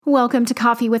Welcome to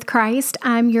Coffee with Christ.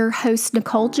 I'm your host,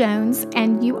 Nicole Jones,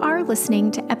 and you are listening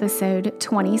to episode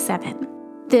 27.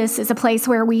 This is a place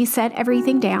where we set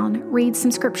everything down, read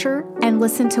some scripture, and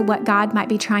listen to what God might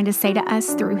be trying to say to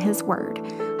us through His Word.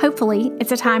 Hopefully,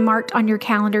 it's a time marked on your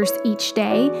calendars each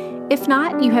day. If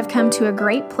not, you have come to a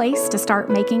great place to start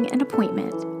making an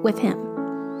appointment with Him.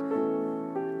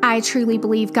 I truly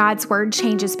believe God's Word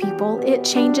changes people. It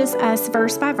changes us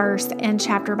verse by verse and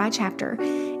chapter by chapter.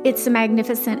 It's a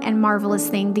magnificent and marvelous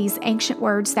thing, these ancient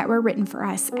words that were written for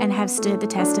us and have stood the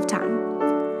test of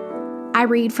time. I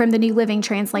read from the New Living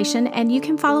Translation, and you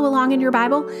can follow along in your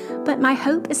Bible, but my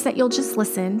hope is that you'll just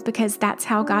listen because that's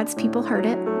how God's people heard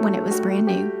it when it was brand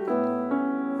new.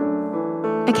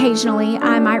 Occasionally,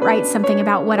 I might write something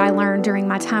about what I learned during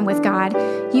my time with God.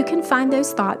 You can find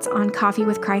those thoughts on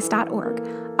coffeewithchrist.org.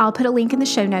 I'll put a link in the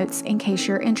show notes in case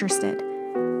you're interested.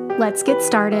 Let's get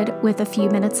started with a few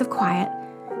minutes of quiet.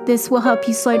 This will help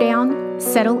you slow down,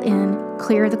 settle in,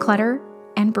 clear the clutter,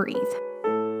 and breathe.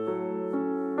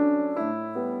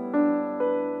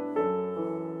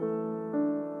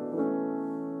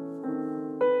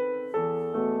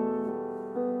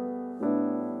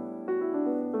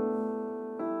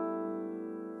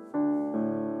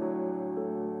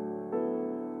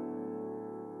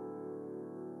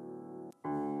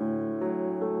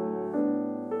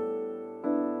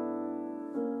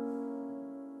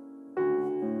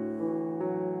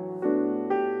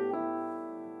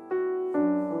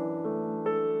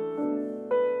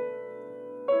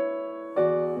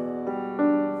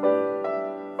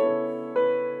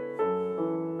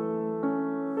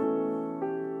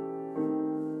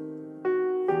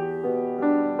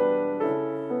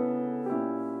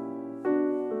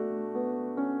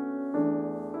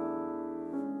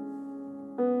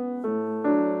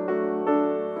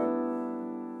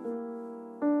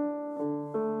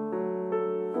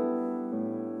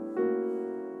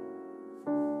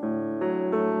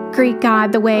 Greet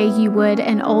God the way you would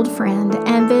an old friend,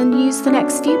 and then use the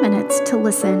next few minutes to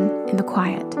listen in the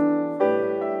quiet.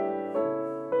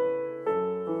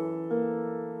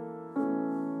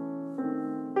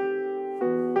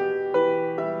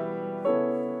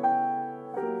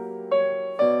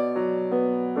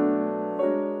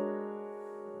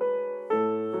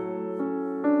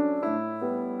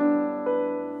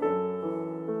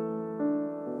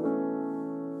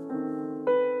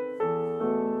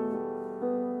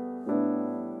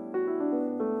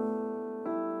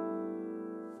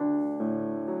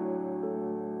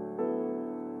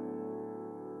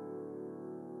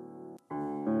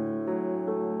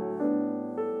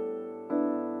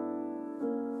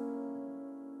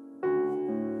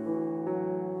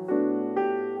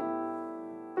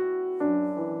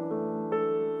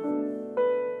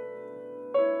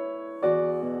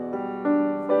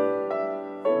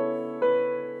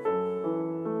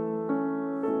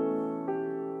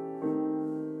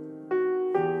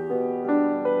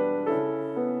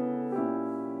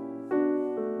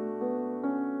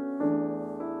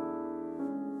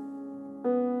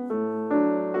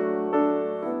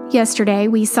 Yesterday,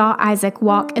 we saw Isaac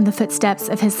walk in the footsteps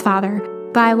of his father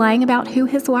by lying about who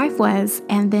his wife was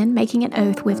and then making an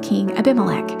oath with King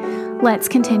Abimelech. Let's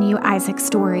continue Isaac's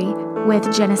story with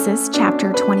Genesis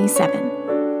chapter 27.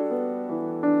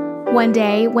 One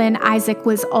day, when Isaac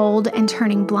was old and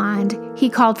turning blind, he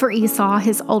called for Esau,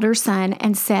 his older son,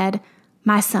 and said,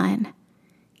 "My son."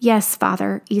 "Yes,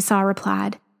 father," Esau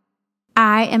replied.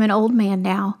 "I am an old man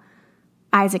now,"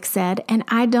 Isaac said, "and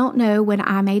I don't know when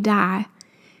I may die.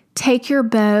 Take your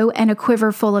bow and a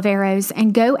quiver full of arrows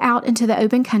and go out into the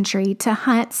open country to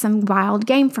hunt some wild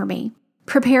game for me.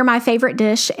 Prepare my favorite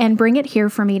dish and bring it here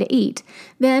for me to eat.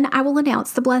 Then I will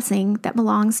announce the blessing that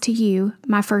belongs to you,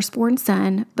 my firstborn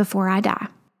son, before I die."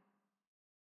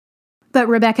 But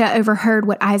Rebekah overheard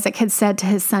what Isaac had said to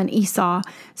his son Esau.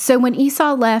 So when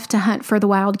Esau left to hunt for the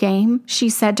wild game, she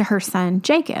said to her son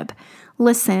Jacob,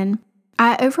 "Listen,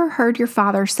 I overheard your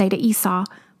father say to Esau,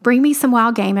 'Bring me some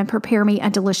wild game and prepare me a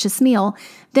delicious meal.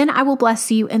 Then I will bless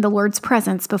you in the Lord's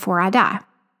presence before I die.'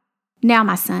 Now,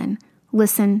 my son,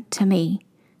 listen to me.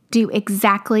 Do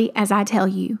exactly as I tell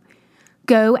you.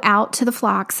 Go out to the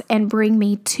flocks and bring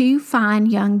me 2 fine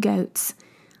young goats.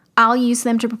 I'll use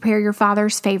them to prepare your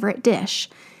father's favorite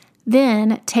dish.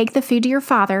 Then take the food to your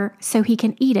father so he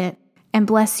can eat it and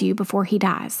bless you before he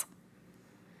dies."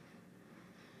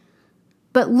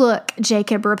 "But look,"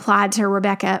 Jacob replied to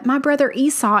Rebekah, "my brother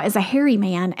Esau is a hairy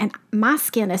man, and my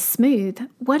skin is smooth.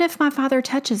 What if my father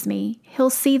touches me? He'll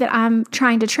see that I'm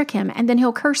trying to trick him, and then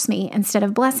he'll curse me instead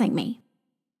of blessing me."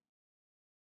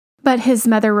 But his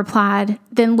mother replied,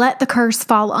 "Then let the curse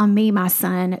fall on me, my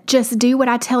son. Just do what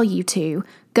I tell you to.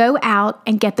 Go out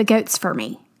and get the goats for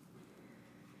me."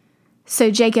 So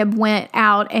Jacob went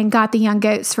out and got the young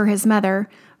goats for his mother.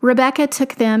 Rebekah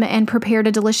took them and prepared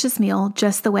a delicious meal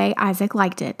just the way Isaac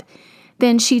liked it.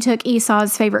 Then she took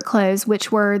Esau's favorite clothes,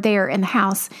 which were there in the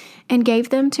house, and gave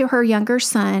them to her younger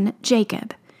son,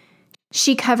 Jacob.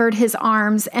 She covered his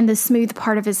arms and the smooth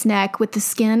part of his neck with the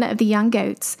skin of the young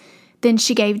goats. Then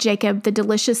she gave Jacob the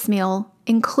delicious meal,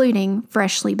 including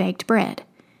freshly baked bread.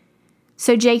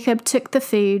 So Jacob took the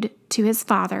food to his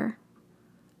father.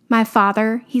 "My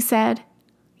father," he said.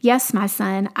 "Yes, my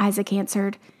son," Isaac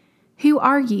answered. "Who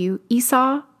are you,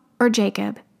 Esau or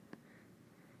Jacob?"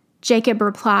 Jacob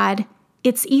replied,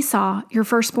 "It's Esau, your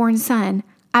firstborn son.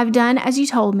 I've done as you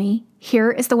told me.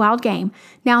 Here is the wild game.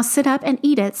 Now sit up and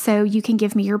eat it so you can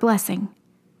give me your blessing."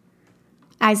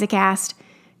 Isaac asked,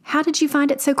 "How did you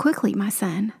find it so quickly, my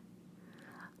son?"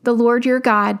 "The Lord your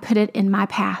God put it in my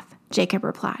path," Jacob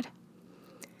replied.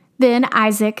 Then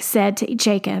Isaac said to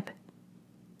Jacob,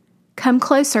 "Come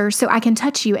closer so I can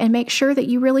touch you and make sure that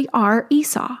you really are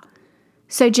Esau."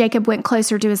 So Jacob went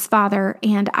closer to his father,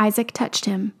 and Isaac touched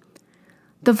him.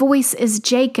 "The voice is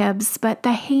Jacob's, but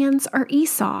the hands are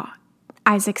Esau,"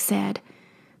 Isaac said.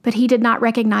 But he did not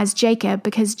recognize Jacob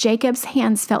because Jacob's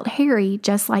hands felt hairy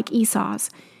just like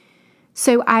Esau's.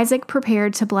 So Isaac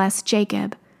prepared to bless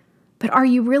Jacob. "But are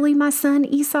you really my son,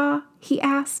 Esau?" he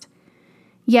asked.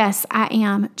 "Yes, I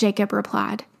am," Jacob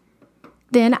replied.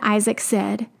 Then Isaac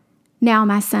said, "Now,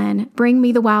 my son, bring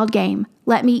me the wild game.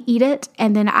 Let me eat it,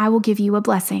 and then I will give you a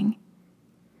blessing."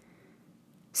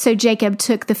 So Jacob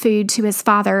took the food to his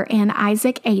father, and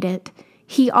Isaac ate it.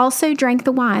 He also drank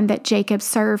the wine that Jacob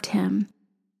served him.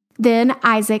 Then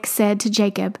Isaac said to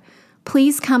Jacob,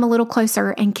 "Please come a little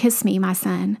closer and kiss me, my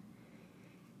son."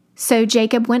 So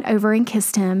Jacob went over and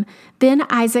kissed him. Then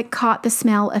Isaac caught the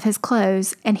smell of his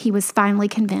clothes, and he was finally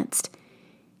convinced.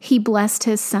 He blessed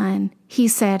his son. He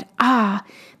said, "Ah,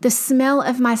 the smell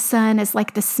of my son is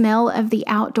like the smell of the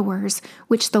outdoors,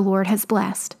 which the Lord has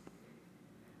blessed."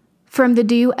 From the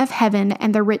dew of heaven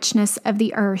and the richness of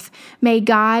the earth, may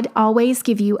God always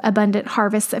give you abundant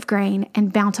harvests of grain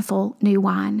and bountiful new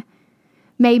wine.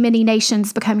 May many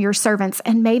nations become your servants,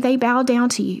 and may they bow down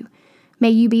to you. May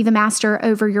you be the master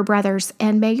over your brothers,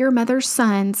 and may your mother's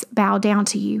sons bow down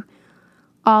to you.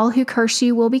 All who curse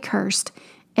you will be cursed,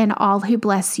 and all who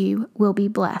bless you will be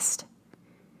blessed.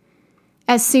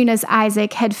 As soon as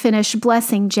Isaac had finished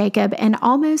blessing Jacob, and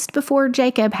almost before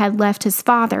Jacob had left his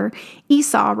father,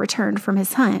 Esau returned from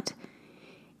his hunt.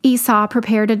 Esau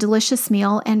prepared a delicious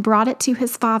meal and brought it to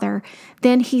his father.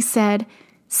 Then he said,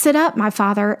 "Sit up, my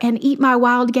father, and eat my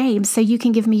wild game so you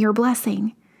can give me your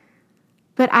blessing."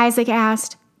 But Isaac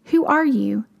asked, "Who are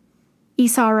you?"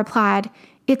 Esau replied,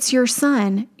 "It's your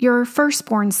son, your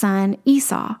firstborn son,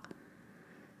 Esau."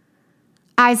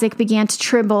 Isaac began to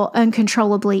tremble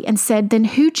uncontrollably and said, "Then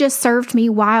who just served me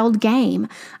wild game?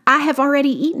 I have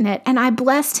already eaten it, and I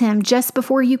blessed him just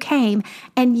before you came,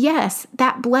 and yes,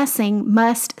 that blessing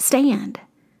must stand."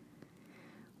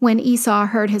 When Esau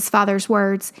heard his father's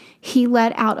words, he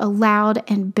let out a loud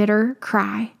and bitter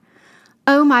cry.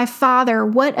 "Oh, my father,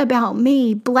 what about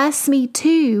me? Bless me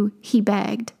too," he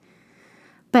begged.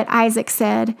 But Isaac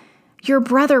said, "Your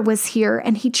brother was here,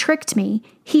 and he tricked me.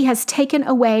 He has taken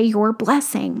away your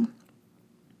blessing."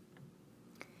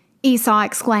 Esau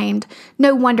exclaimed,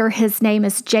 "No wonder his name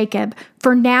is Jacob,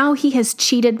 for now he has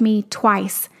cheated me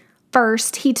twice.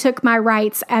 First, he took my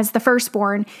rights as the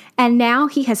firstborn, and now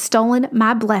he has stolen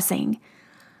my blessing.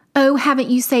 Oh, haven't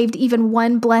you saved even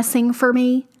one blessing for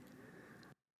me?"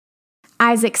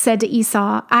 Isaac said to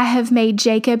Esau, "I have made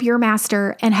Jacob your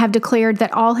master and have declared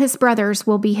that all his brothers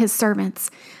will be his servants.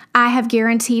 I have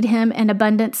guaranteed him an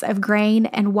abundance of grain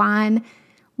and wine.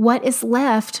 What is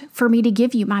left for me to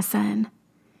give you, my son?"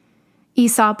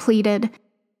 Esau pleaded,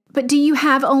 "But do you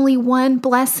have only one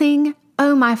blessing?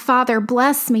 Oh, my father,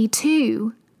 bless me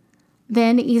too."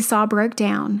 Then Esau broke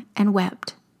down and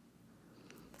wept.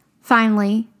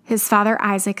 Finally, his father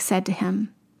Isaac said to him,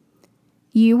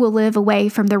 "You will live away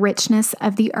from the richness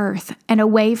of the earth and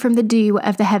away from the dew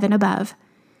of the heaven above.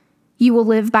 You will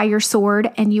live by your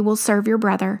sword and you will serve your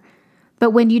brother.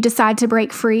 But when you decide to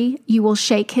break free, you will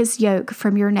shake his yoke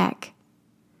from your neck."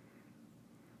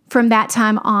 From that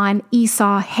time on,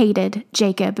 Esau hated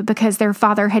Jacob because their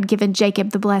father had given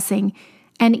Jacob the blessing,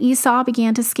 and Esau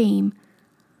began to scheme.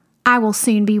 "I will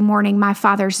soon be mourning my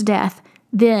father's death.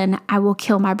 Then I will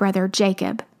kill my brother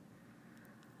Jacob."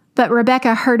 But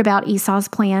Rebekah heard about Esau's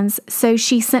plans, so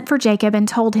she sent for Jacob and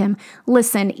told him,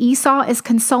 "Listen, Esau is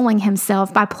consoling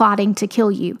himself by plotting to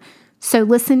kill you. So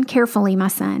listen carefully, my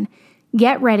son.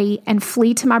 Get ready and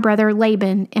flee to my brother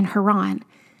Laban in Haran.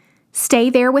 Stay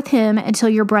there with him until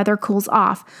your brother cools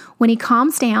off. When he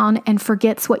calms down and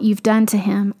forgets what you've done to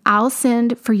him, I'll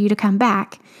send for you to come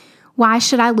back. Why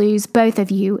should I lose both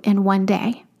of you in one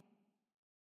day?"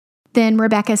 Then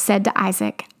Rebekah said to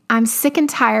Isaac, "I'm sick and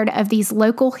tired of these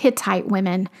local Hittite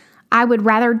women. I would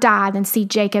rather die than see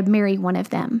Jacob marry one of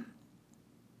them."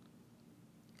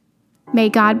 May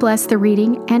God bless the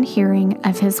reading and hearing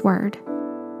of his word.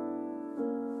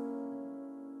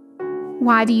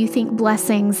 Why do you think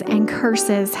blessings and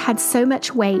curses had so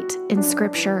much weight in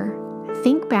Scripture?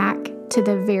 Think back to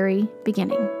the very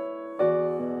beginning.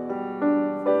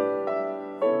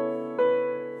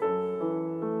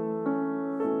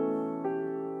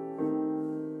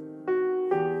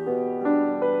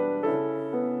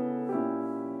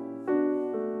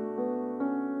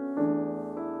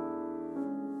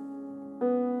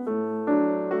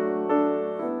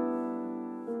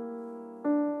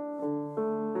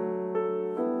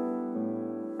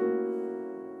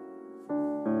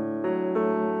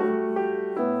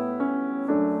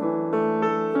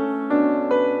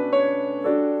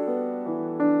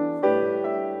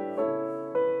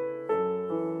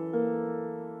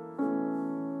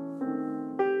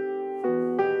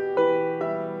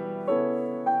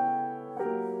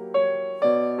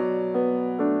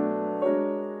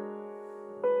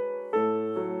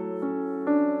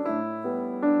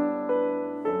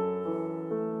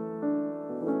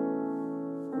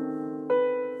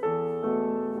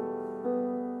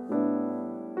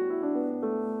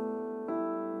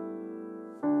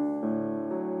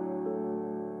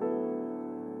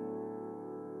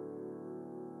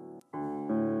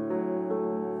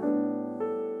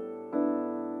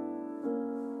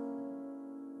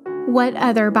 What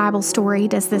other Bible story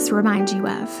does this remind you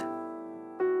of?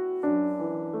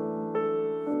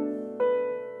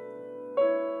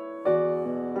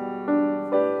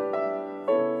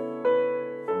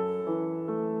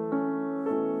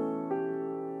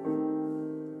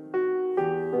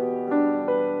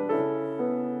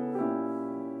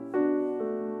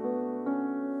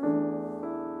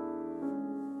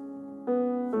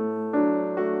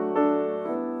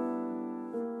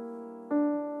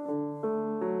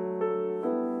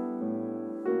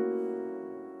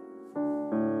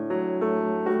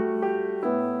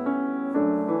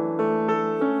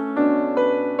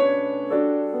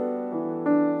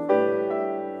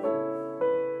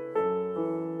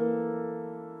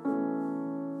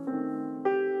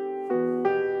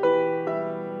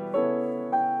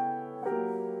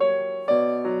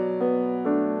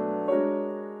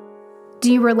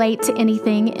 Do you relate to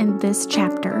anything in this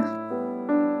chapter?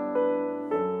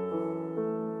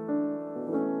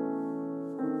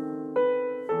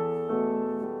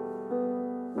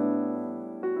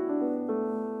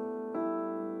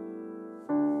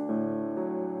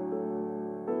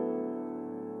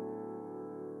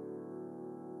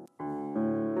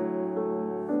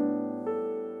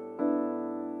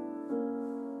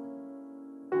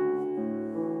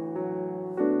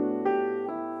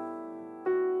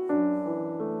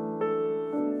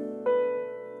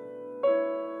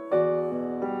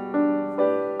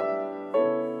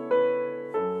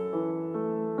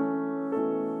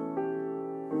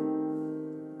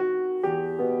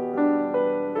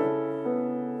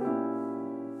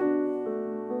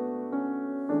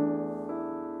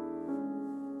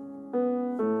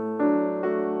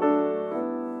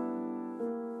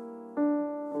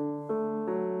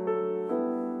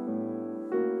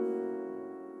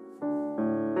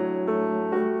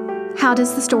 How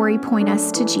does the story point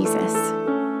us to Jesus?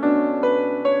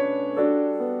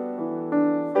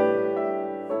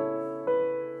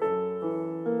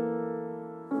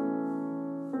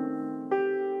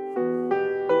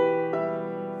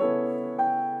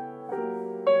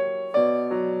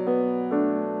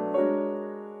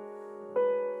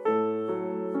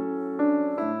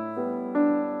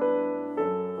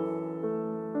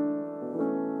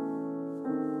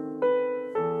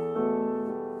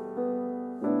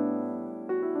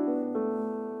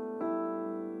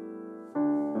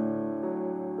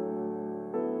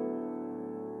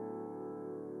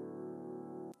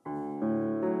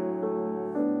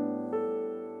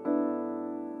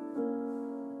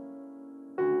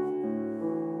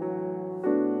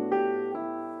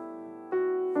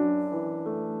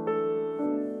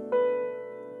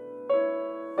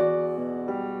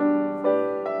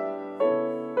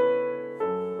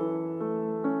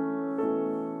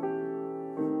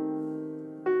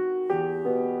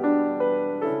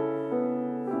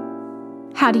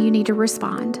 How do you need to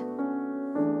respond?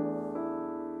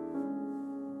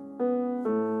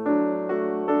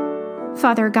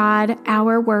 Father God,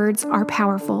 our words are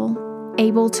powerful,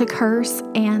 able to curse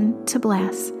and to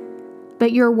bless.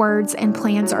 but your words and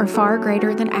plans are far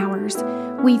greater than ours.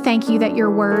 We thank you that your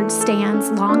word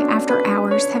stands long after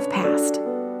ours have passed.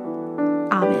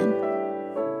 Amen.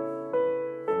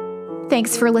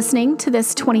 Thanks for listening to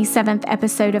this 27th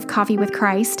episode of Coffee with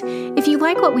Christ. If you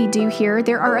like what we do here,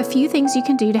 there are a few things you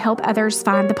can do to help others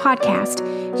find the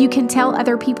podcast. You can tell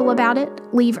other people about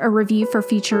it, leave a review for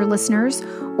future listeners,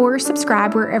 or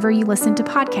subscribe wherever you listen to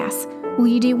podcasts. Will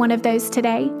you do one of those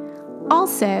today?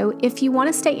 Also, if you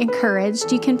want to stay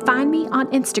encouraged, you can find me on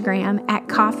Instagram at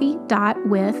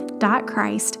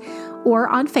coffee.with.christ or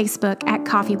on Facebook at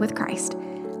Coffee with Christ.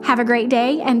 Have a great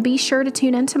day and be sure to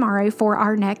tune in tomorrow for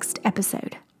our next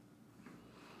episode.